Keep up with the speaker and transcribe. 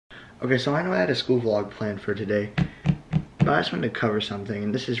Okay, so I know I had a school vlog planned for today, but I just wanted to cover something,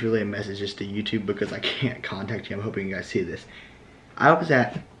 and this is really a message just to YouTube because I can't contact you. I'm hoping you guys see this. I was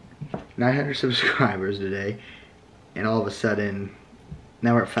at 900 subscribers today, and all of a sudden,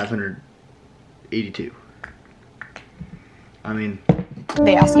 now we're at 582. I mean,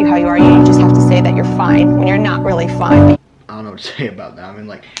 they ask you how you are, you just have to say that you're fine when you're not really fine. I don't know what to say about that. I mean,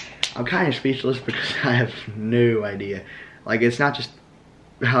 like, I'm kind of speechless because I have no idea. Like, it's not just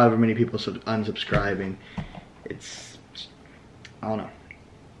however many people unsubscribing. It's, I don't know.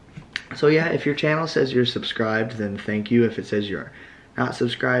 So yeah, if your channel says you're subscribed, then thank you. If it says you're not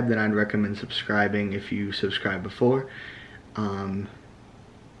subscribed, then I'd recommend subscribing if you subscribed before.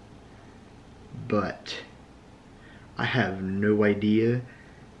 But I have no idea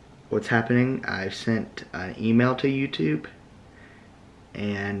what's happening. I've sent an email to YouTube,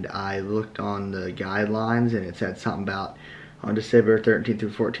 and I looked on the guidelines, and it said something about on December 13th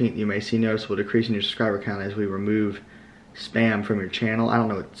through 14th, you may see noticeable decrease in your subscriber count as we remove spam from your channel. I don't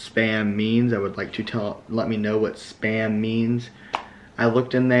know what spam means. I would like to let me know what spam means. I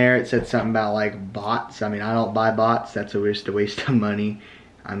looked in there, it said something about like bots. I mean, I don't buy bots. That's a waste of money.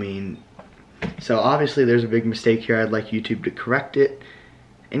 I mean, so obviously there's a big mistake here. I'd like YouTube to correct it.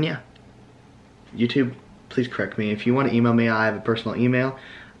 And yeah, YouTube, please correct me. If you want to email me, I have a personal email.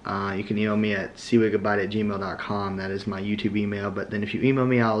 You can email me at cwigabite@gmail.com. That is my YouTube email. But then if you email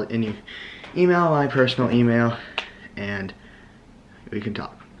me, I'll email my personal email, and we can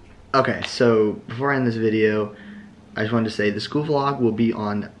talk. Okay, so before I end this video, I just wanted to say the school vlog will be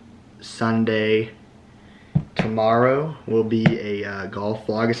on Sunday. Tomorrow will be a golf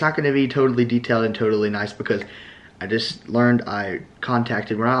vlog. It's not going to be totally detailed and totally nice because I just learned we're not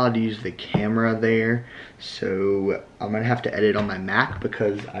allowed to use the camera there, so I'm going to have to edit on my Mac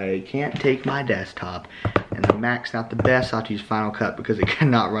because I can't take my desktop, and the Mac's not the best. I'll have to use Final Cut because it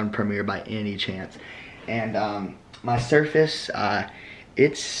cannot run Premiere by any chance. And my Surface,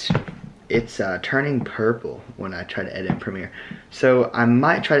 it's turning purple when I try to edit in Premiere. So I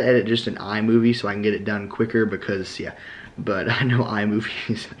might try to edit just an iMovie so I can get it done quicker because, yeah, but I know iMovie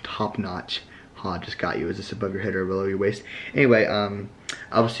is top notch. Oh, just got you. Is this above your head or below your waist? Anyway,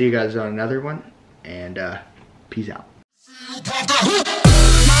 I will see you guys on another one, and peace out.